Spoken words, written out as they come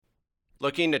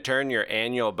Looking to turn your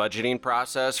annual budgeting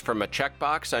process from a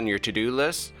checkbox on your to-do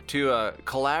list to a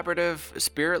collaborative,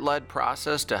 spirit-led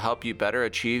process to help you better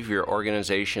achieve your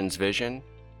organization's vision?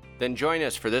 Then join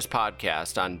us for this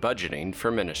podcast on budgeting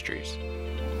for ministries.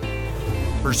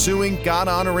 Pursuing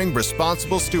God-honoring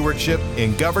responsible stewardship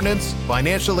in governance,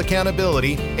 financial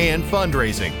accountability, and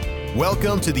fundraising.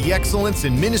 Welcome to the Excellence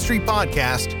in Ministry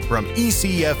podcast from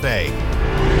ECFA.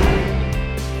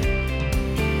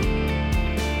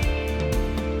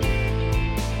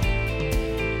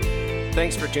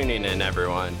 Thanks for tuning in,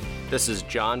 everyone. This is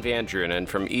John Van Drunen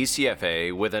from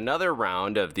ECFA with another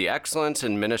round of the Excellence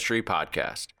in Ministry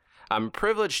podcast. I'm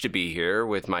privileged to be here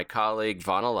with my colleague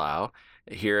Vana Lau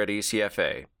here at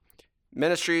ECFA.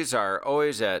 Ministries are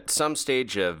always at some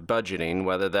stage of budgeting,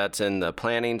 whether that's in the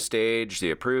planning stage,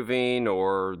 the approving,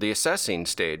 or the assessing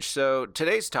stage. So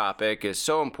today's topic is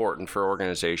so important for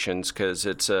organizations because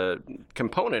it's a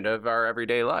component of our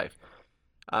everyday life.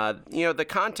 The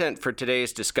content for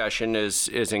today's discussion is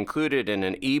included in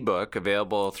an ebook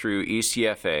available through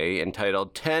ECFA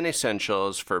entitled 10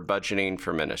 Essentials for Budgeting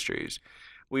for Ministries.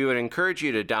 We would encourage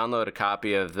you to download a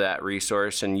copy of that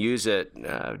resource and use it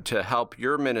to help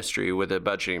your ministry with the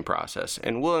budgeting process.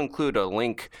 And we'll include a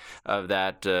link of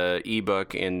that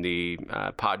ebook in the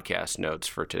podcast notes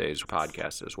for today's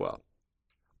podcast as well.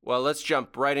 Well, let's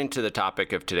jump right into the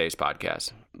topic of today's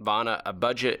podcast. Vana, a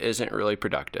budget isn't really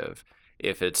productive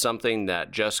if it's something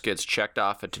that just gets checked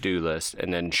off a to-do list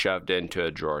and then shoved into a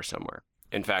drawer somewhere.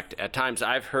 In fact, at times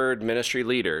I've heard ministry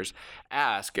leaders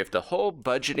ask if the whole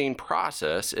budgeting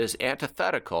process is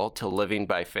antithetical to living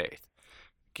by faith.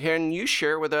 Can you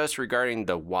share with us regarding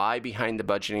the why behind the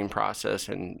budgeting process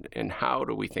and how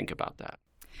do we think about that?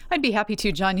 I'd be happy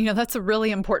to, John. That's a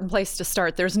really important place to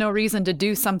start. There's no reason to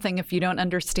do something if you don't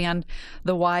understand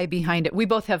the why behind it. We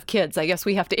both have kids. I guess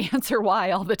we have to answer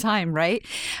why all the time, right?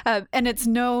 And it's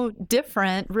no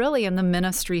different really in the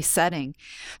ministry setting.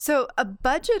 So a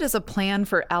budget is a plan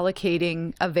for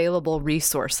allocating available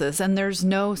resources, and there's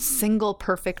no single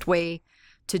perfect way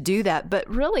to do that. But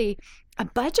really, a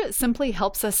budget simply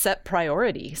helps us set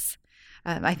priorities.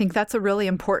 I think that's a really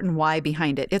important why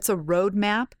behind it. It's a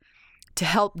roadmap to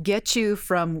help get you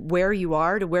from where you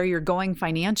are to where you're going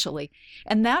financially.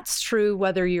 And that's true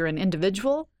whether you're an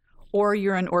individual or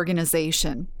you're an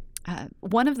organization.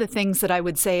 One of the things that I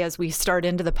would say as we start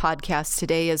into the podcast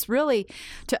today is really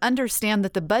to understand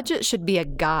that the budget should be a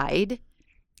guide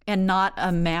and not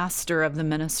a master of the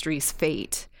ministry's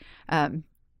fate.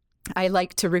 I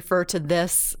like to refer to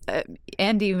this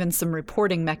and even some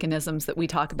reporting mechanisms that we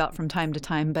talk about from time to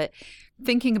time, but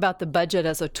thinking about the budget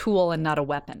as a tool and not a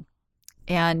weapon.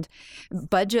 And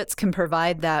budgets can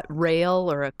provide that rail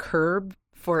or a curb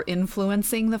for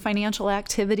influencing the financial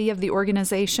activity of the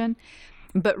organization,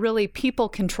 but really people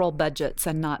control budgets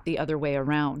and not the other way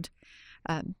around.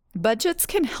 Budgets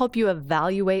can help you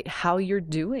evaluate how you're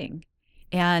doing.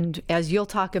 And as you'll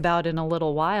talk about in a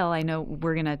little while, I know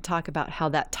we're going to talk about how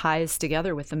that ties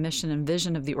together with the mission and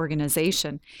vision of the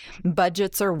organization.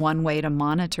 Budgets are one way to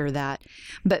monitor that.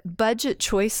 But budget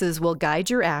choices will guide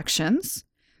your actions,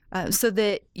 so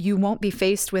that you won't be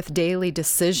faced with daily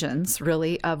decisions,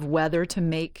 really, of whether to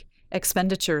make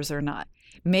expenditures or not.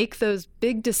 Make those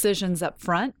big decisions up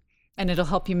front, and it'll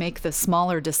help you make the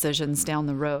smaller decisions down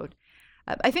the road.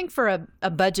 I think for a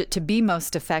budget to be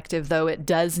most effective, though, it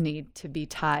does need to be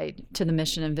tied to the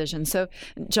mission and vision. So,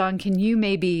 John, can you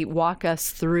maybe walk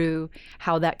us through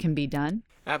how that can be done?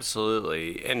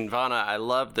 Absolutely. And Vana, I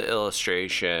love the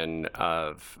illustration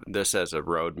of this as a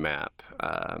roadmap.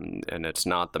 And it's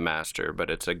not the master, but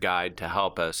it's a guide to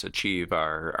help us achieve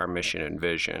our mission and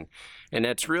vision. And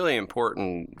it's really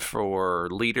important for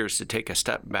leaders to take a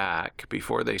step back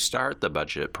before they start the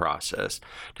budget process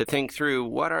to think through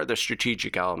what are the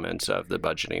strategic elements of the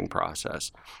budgeting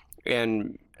process.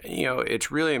 And,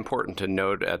 it's really important to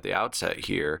note at the outset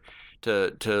here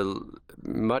to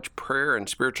much prayer and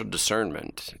spiritual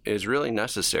discernment is really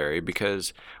necessary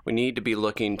because we need to be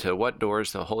looking to what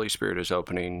doors the Holy Spirit is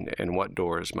opening and what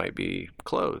doors might be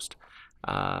closed.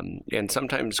 And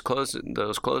sometimes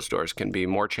those closed doors can be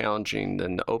more challenging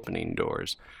than the opening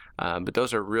doors. But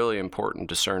those are really important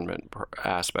discernment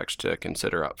aspects to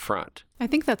consider up front. I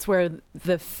think that's where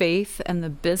the faith and the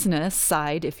business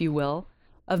side, if you will,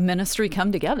 of ministry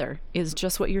come together, is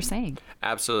just what you're saying.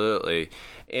 Absolutely.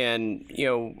 And,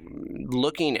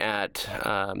 looking at,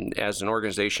 as an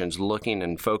organization's looking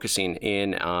and focusing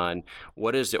in on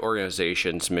what is the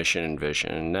organization's mission and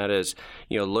vision, and that is,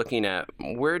 looking at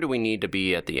where do we need to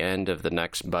be at the end of the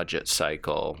next budget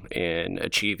cycle in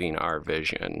achieving our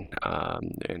vision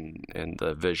and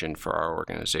the vision for our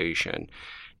organization.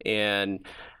 And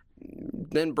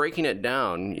then breaking it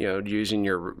down, using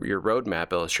your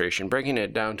roadmap illustration, breaking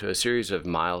it down to a series of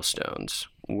milestones.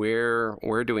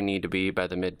 Where do we need to be by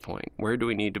the midpoint? Where do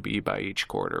we need to be by each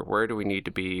quarter? Where do we need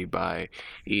to be by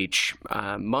each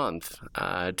month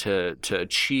to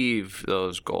achieve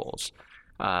those goals?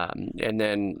 And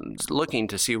then looking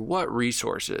to see what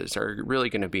resources are really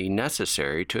going to be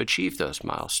necessary to achieve those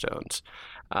milestones.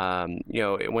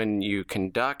 When you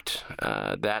conduct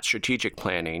that strategic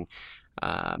planning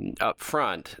up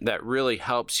front, that really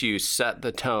helps you set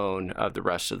the tone of the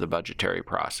rest of the budgetary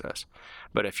process.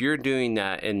 But if you're doing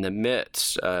that in the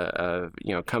midst of,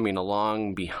 coming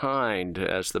along behind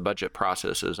as the budget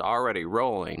process is already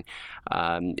rolling,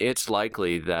 it's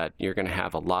likely that you're going to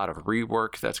have a lot of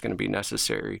rework that's going to be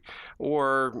necessary,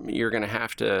 or you're going to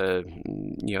have to,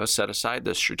 set aside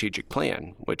the strategic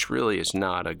plan, which really is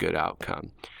not a good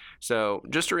outcome. So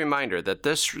just a reminder that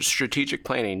this strategic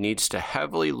planning needs to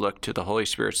heavily look to the Holy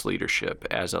Spirit's leadership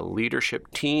as a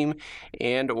leadership team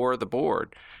and or the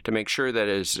board to make sure that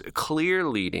it is clear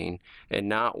leading and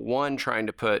not one trying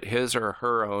to put his or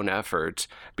her own efforts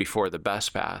before the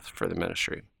best path for the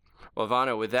ministry. Well,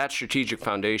 Ivana, with that strategic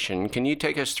foundation, can you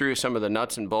take us through some of the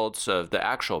nuts and bolts of the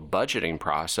actual budgeting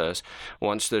process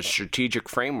once the strategic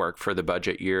framework for the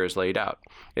budget year is laid out?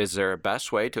 Is there a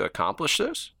best way to accomplish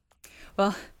this?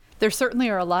 Well, there certainly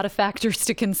are a lot of factors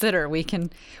to consider. We can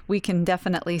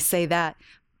definitely say that,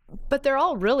 but they're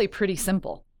all really pretty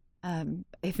simple.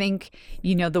 I think,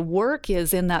 the work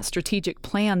is in that strategic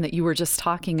plan that you were just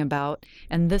talking about,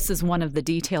 and this is one of the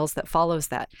details that follows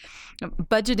that.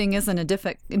 Budgeting isn't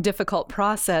a difficult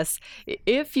process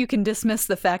if you can dismiss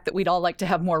the fact that we'd all like to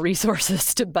have more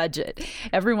resources to budget.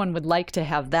 Everyone would like to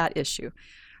have that issue.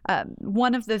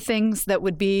 One of the things that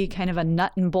would be kind of a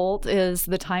nut and bolt is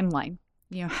the timeline.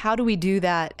 How do we do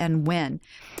that and when?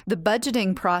 The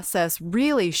budgeting process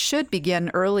really should begin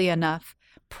early enough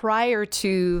prior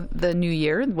to the new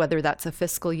year, whether that's a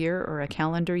fiscal year or a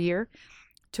calendar year,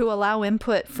 to allow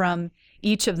input from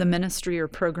each of the ministry or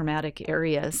programmatic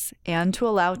areas and to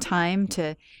allow time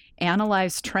to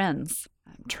analyze trends.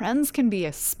 Trends can be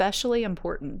especially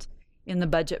important in the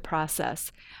budget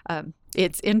process.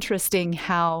 It's interesting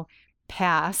how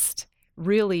past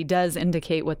really does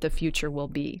indicate what the future will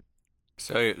be.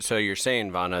 So you're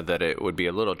saying, Ivana, that it would be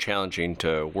a little challenging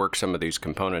to work some of these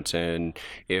components in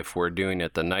if we're doing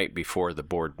it the night before the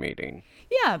board meeting?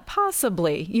 Yeah,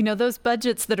 possibly. Those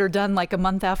budgets that are done like a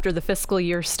month after the fiscal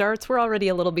year starts, we're already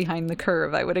a little behind the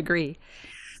curve, I would agree.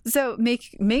 So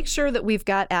make sure that we've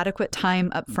got adequate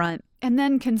time up front, and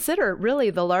then consider really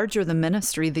the larger the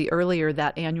ministry, the earlier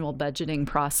that annual budgeting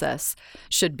process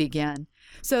should begin.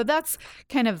 So that's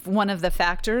kind of one of the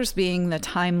factors, being the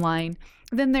timeline.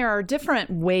 Then there are different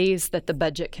ways that the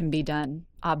budget can be done,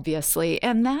 obviously,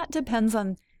 and that depends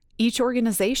on each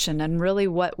organization and really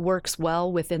what works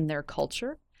well within their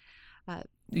culture.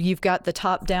 You've got the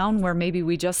top down where maybe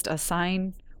we just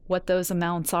assign what those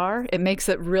amounts are. It makes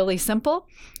it really simple,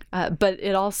 but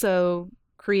it also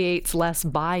creates less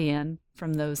buy-in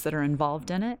from those that are involved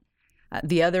in it.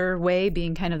 The other way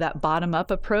being kind of that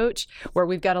bottom-up approach where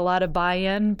we've got a lot of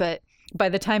buy-in, but by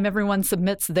the time everyone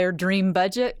submits their dream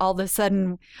budget, all of a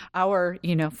sudden our,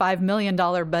 $5 million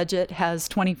budget has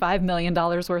 $25 million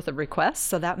worth of requests,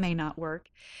 so that may not work.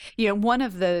 One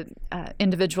of the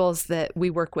individuals that we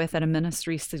work with at a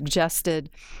ministry suggested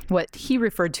what he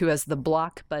referred to as the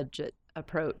block budget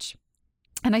approach.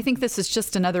 And I think this is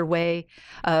just another way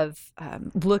of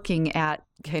looking at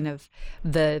kind of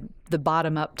the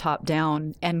bottom up, top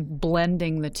down, and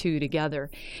blending the two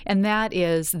together. And that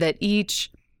is that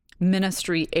each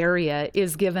ministry area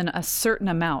is given a certain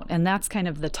amount, and that's kind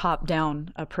of the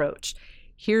top-down approach.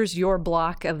 Here's your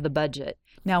block of the budget.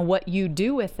 Now, what you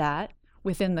do with that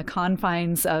within the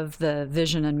confines of the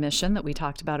vision and mission that we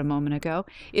talked about a moment ago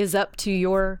is up to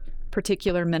your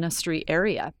particular ministry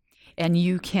area, and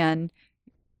you can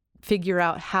figure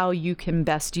out how you can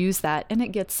best use that, and it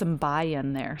gets some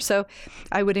buy-in there. So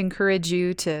I would encourage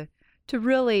you to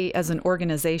really, as an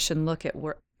organization, look at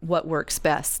what works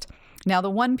best. Now,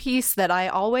 the one piece that I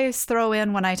always throw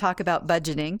in when I talk about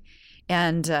budgeting,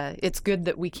 and it's good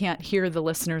that we can't hear the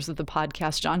listeners of the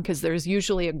podcast, John, because there's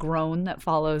usually a groan that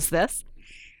follows this.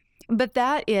 But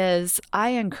that is, I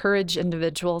encourage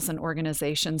individuals and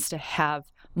organizations to have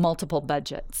multiple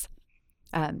budgets.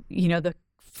 The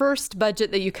first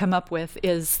budget that you come up with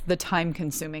is the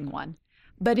time-consuming one.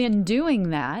 But in doing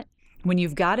that, when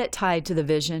you've got it tied to the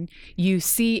vision, you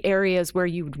see areas where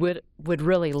you would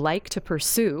really like to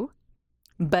pursue,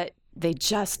 but they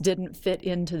just didn't fit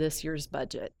into this year's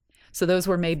budget. So those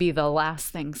were maybe the last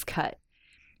things cut.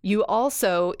 You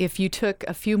also, if you took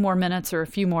a few more minutes or a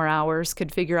few more hours,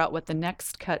 could figure out what the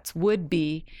next cuts would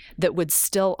be that would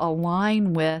still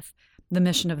align with the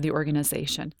mission of the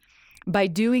organization. By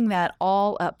doing that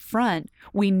all up front,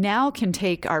 we now can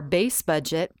take our base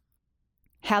budget,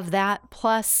 have that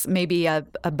plus maybe a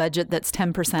budget that's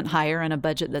 10% higher and a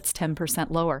budget that's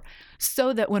 10% lower,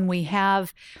 so that when we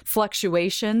have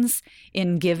fluctuations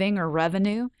in giving or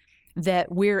revenue,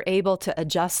 that we're able to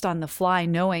adjust on the fly,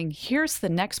 knowing here's the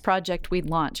next project we'd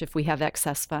launch if we have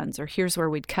excess funds, or here's where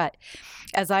we'd cut.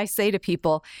 As I say to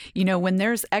people, when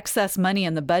there's excess money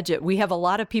in the budget, we have a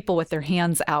lot of people with their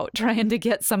hands out trying to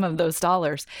get some of those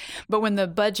dollars. But when the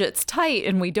budget's tight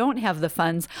and we don't have the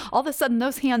funds, all of a sudden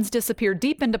those hands disappear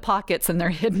deep into pockets and they're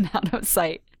hidden out of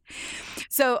sight.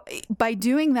 So by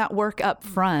doing that work up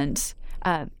front,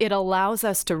 it allows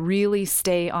us to really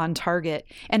stay on target,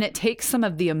 and it takes some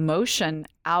of the emotion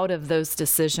out of those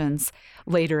decisions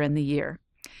later in the year.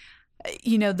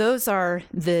 Those are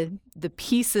the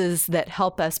pieces that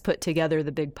help us put together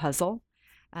the big puzzle.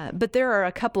 But there are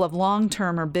a couple of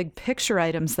long-term or big picture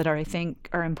items that I think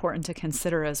are important to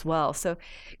consider as well. So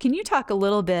can you talk a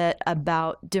little bit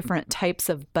about different types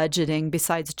of budgeting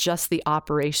besides just the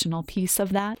operational piece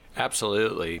of that?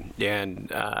 Absolutely. And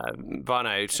Vaughn,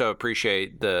 I so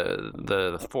appreciate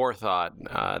the forethought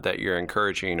that you're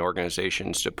encouraging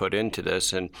organizations to put into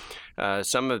this. And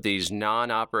some of these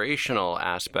non-operational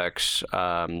aspects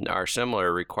are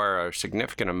similar, require a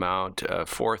significant amount of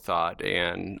forethought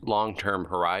and long-term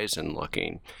horizon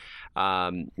looking.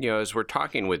 As we're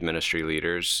talking with ministry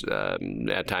leaders,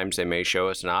 at times they may show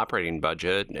us an operating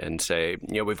budget and say,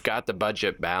 we've got the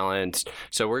budget balanced,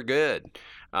 so we're good.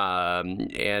 Might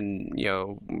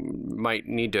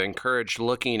need to encourage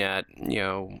looking at,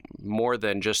 more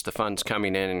than just the funds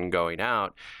coming in and going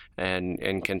out,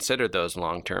 and consider those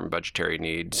long-term budgetary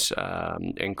needs,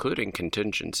 including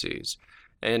contingencies.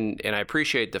 And I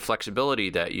appreciate the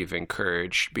flexibility that you've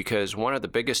encouraged, because one of the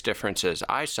biggest differences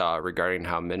I saw regarding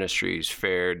how ministries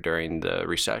fared during the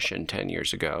recession 10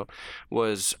 years ago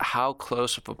was how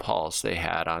close of a pulse they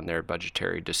had on their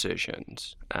budgetary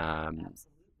decisions.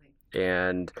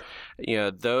 And,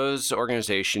 those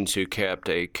organizations who kept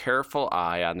a careful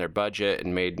eye on their budget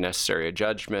and made necessary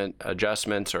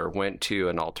adjustments or went to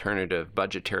an alternative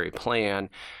budgetary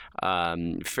plan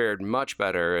fared much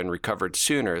better and recovered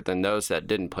sooner than those that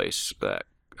didn't place that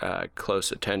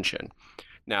close attention.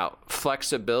 Now,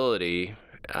 flexibility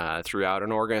throughout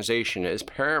an organization is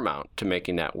paramount to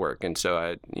making that work. And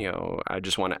so I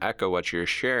just want to echo what you're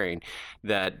sharing,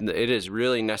 that it is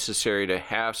really necessary to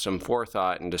have some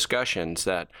forethought and discussions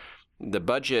that the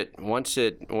budget, once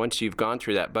you've gone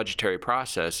through that budgetary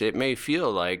process, it may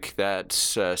feel like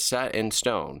that's set in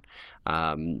stone,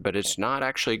 but it's not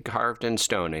actually carved in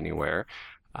stone anywhere.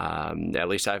 At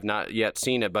least I've not yet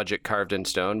seen a budget carved in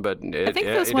stone, but I think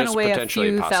this went away a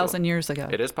few thousand years ago.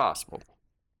 It is possible.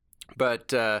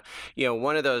 But,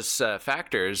 one of those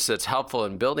factors that's helpful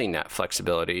in building that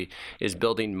flexibility is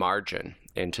building margin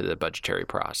into the budgetary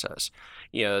process.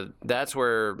 That's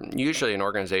where usually an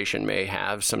organization may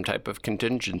have some type of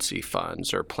contingency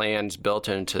funds or plans built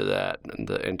into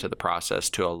the process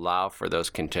to allow for those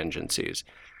contingencies.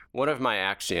 One of my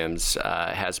axioms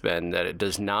has been that it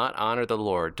does not honor the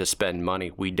Lord to spend money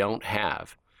we don't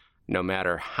have, no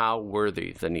matter how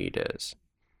worthy the need is.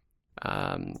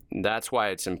 That's why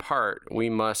it's in part, we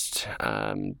must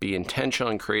be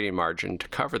intentional in creating margin to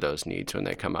cover those needs when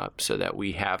they come up, so that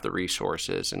we have the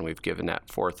resources and we've given that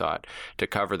forethought to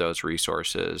cover those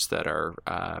resources that are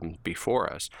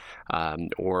before us,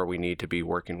 or we need to be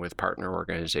working with partner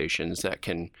organizations that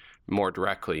can more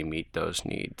directly meet those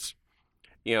needs.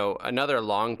 Another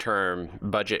long-term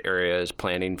budget area is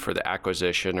planning for the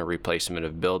acquisition or replacement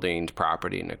of buildings,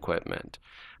 property, and equipment.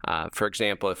 For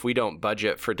example, if we don't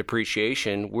budget for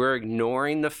depreciation, we're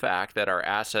ignoring the fact that our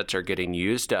assets are getting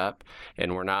used up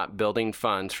and we're not building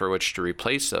funds for which to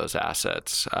replace those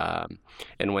assets.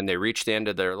 And when they reach the end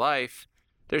of their life,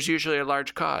 there's usually a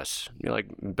large cost, like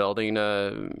rebuilding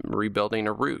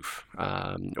a roof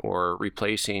or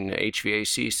replacing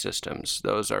HVAC systems.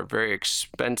 Those are very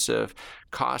expensive,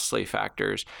 costly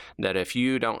factors that if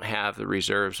you don't have the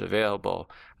reserves available,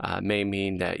 may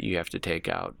mean that you have to take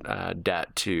out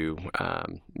debt to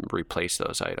replace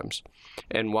those items.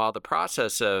 And while the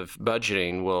process of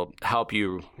budgeting will help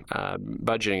you,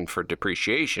 budgeting for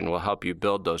depreciation will help you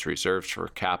build those reserves for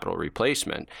capital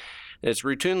replacement, It's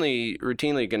routinely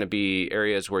going to be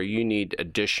areas where you need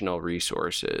additional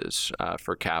resources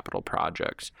for capital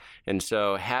projects. And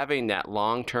so having that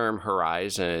long-term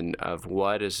horizon of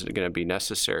what is going to be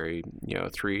necessary,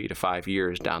 3 to 5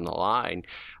 years down the line,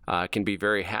 can be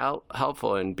very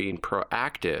helpful in being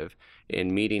proactive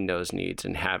in meeting those needs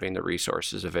and having the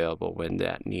resources available when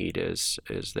that need is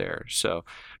there. So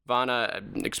Vana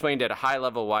explained at a high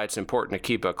level why it's important to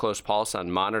keep a close pulse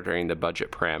on monitoring the budget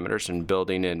parameters and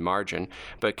building in margin.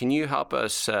 But can you help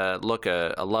us look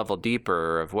a level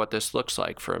deeper of what this looks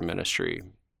like for a ministry?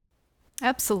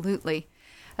 Absolutely.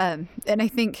 And I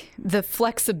think the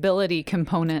flexibility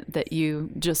component that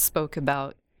you just spoke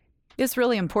about is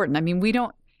really important. I mean, we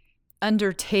don't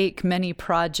undertake many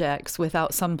projects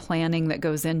without some planning that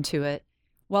goes into it,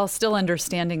 while still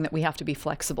understanding that we have to be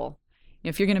flexible.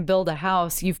 If you're going to build a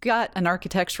house, you've got an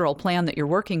architectural plan that you're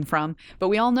working from, but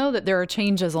we all know that there are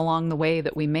changes along the way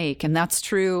that we make. And that's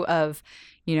true of,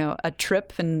 a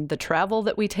trip and the travel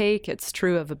that we take. It's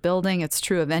true of a building. It's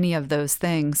true of any of those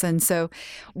things. And so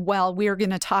while we're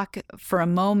going to talk for a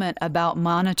moment about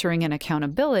monitoring and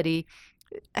accountability,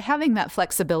 having that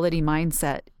flexibility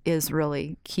mindset is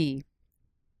really key.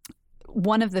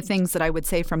 One of the things that I would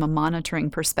say from a monitoring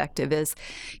perspective is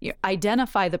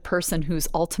identify the person who's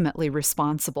ultimately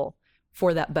responsible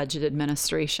for that budget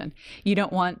administration. You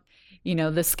don't want,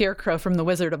 the scarecrow from the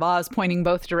Wizard of Oz pointing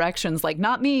both directions, like,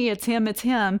 not me, it's him, it's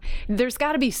him. There's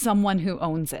got to be someone who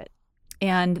owns it.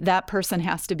 And that person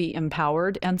has to be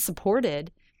empowered and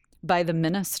supported by the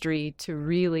ministry to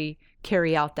really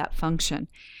carry out that function.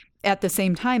 At the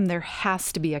same time, there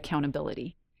has to be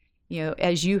accountability.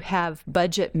 As you have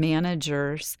budget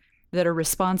managers that are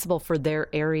responsible for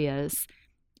their areas,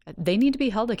 they need to be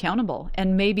held accountable.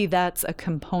 And maybe that's a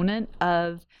component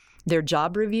of their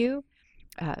job review.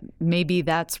 Maybe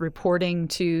that's reporting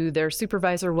to their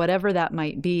supervisor, whatever that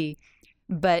might be.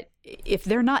 But if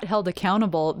they're not held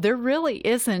accountable, there really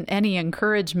isn't any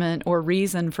encouragement or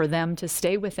reason for them to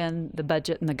stay within the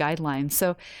budget and the guidelines.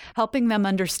 So helping them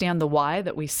understand the why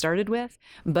that we started with,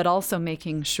 but also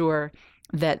making sure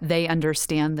that they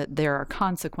understand that there are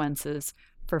consequences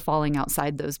for falling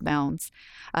outside those bounds.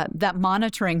 That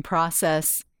monitoring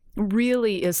process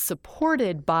really is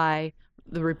supported by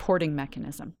the reporting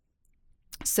mechanism.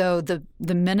 So the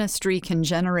ministry can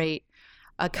generate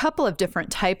a couple of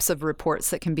different types of reports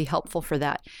that can be helpful for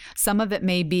that. Some of it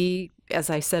may be, as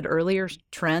I said earlier,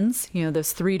 trends,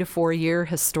 those 3 to 4 year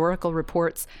historical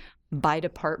reports by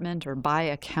department or by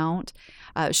account,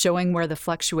 showing where the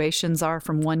fluctuations are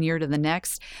from one year to the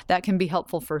next. That can be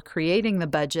helpful for creating the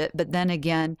budget, but then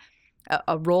again,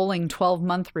 a rolling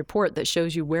 12-month report that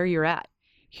shows you where you're at.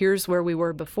 Here's where we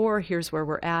were before, here's where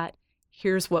we're at,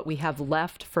 here's what we have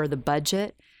left for the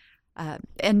budget,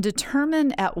 and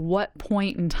determine at what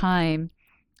point in time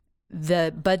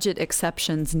the budget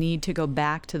exceptions need to go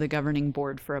back to the governing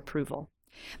board for approval.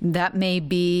 That may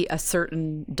be a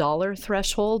certain dollar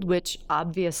threshold, which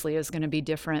obviously is going to be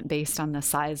different based on the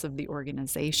size of the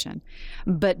organization.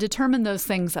 But determine those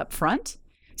things up front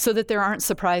so that there aren't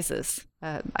surprises.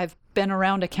 I've been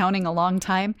around accounting a long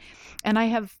time, and I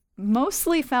have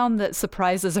mostly found that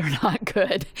surprises are not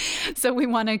good. So we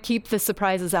want to keep the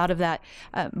surprises out of that,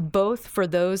 both for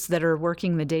those that are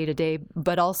working the day-to-day,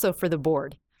 but also for the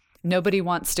board. Nobody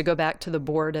wants to go back to the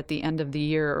board at the end of the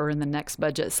year or in the next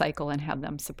budget cycle and have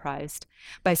them surprised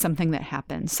by something that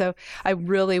happened. So I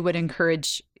really would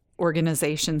encourage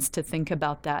organizations to think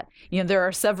about that. There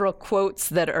are several quotes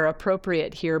that are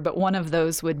appropriate here, but one of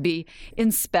those would be,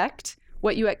 inspect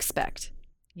what you expect.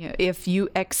 If you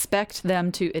expect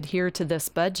them to adhere to this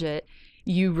budget,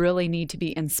 you really need to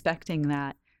be inspecting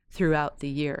that throughout the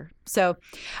year. So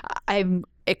I'm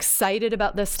excited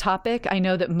about this topic. I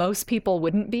know that most people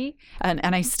wouldn't be, and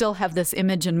I still have this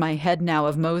image in my head now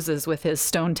of Moses with his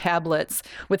stone tablets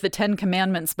with the 10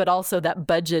 Commandments, but also that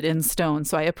budget in stone.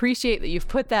 So I appreciate that you've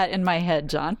put that in my head,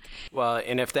 John. Well,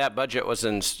 and if that budget was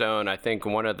in stone, I think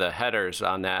one of the headers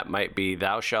on that might be,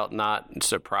 "Thou shalt not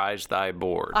surprise thy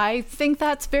board." I think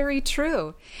that's very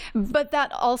true. But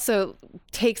that also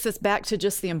takes us back to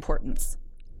just the importance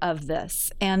of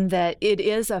this, and that it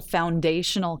is a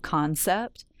foundational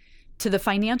concept to the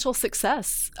financial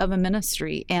success of a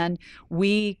ministry. And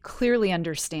we clearly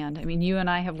understand, you and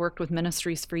I have worked with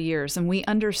ministries for years, and we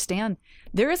understand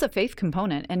there is a faith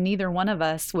component, and neither one of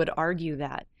us would argue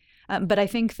that. But I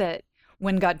think that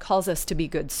when God calls us to be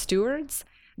good stewards,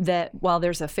 that while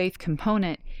there's a faith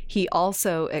component, he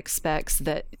also expects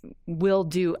that we'll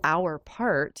do our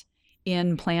part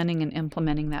in planning and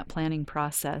implementing that planning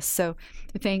process. So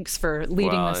thanks for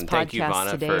leading this podcast thank you,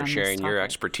 Vanna, today for sharing your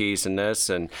expertise in this.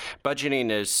 And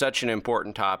budgeting is such an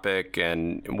important topic,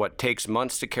 and what takes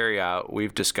months to carry out,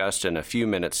 we've discussed in a few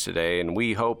minutes today. And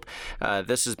we hope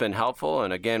this has been helpful.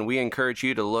 And again, we encourage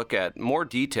you to look at more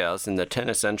details in the 10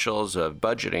 Essentials of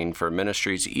Budgeting for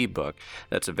Ministries ebook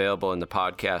that's available in the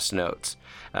podcast notes,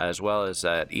 as well as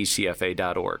at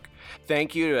ecfa.org.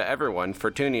 Thank you to everyone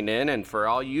for tuning in and for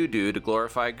all you do to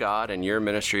glorify God and your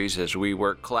ministries as we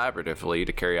work collaboratively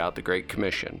to carry out the Great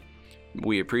Commission.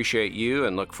 We appreciate you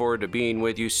and look forward to being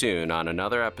with you soon on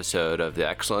another episode of the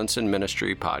Excellence in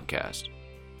Ministry podcast.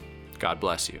 God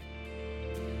bless you.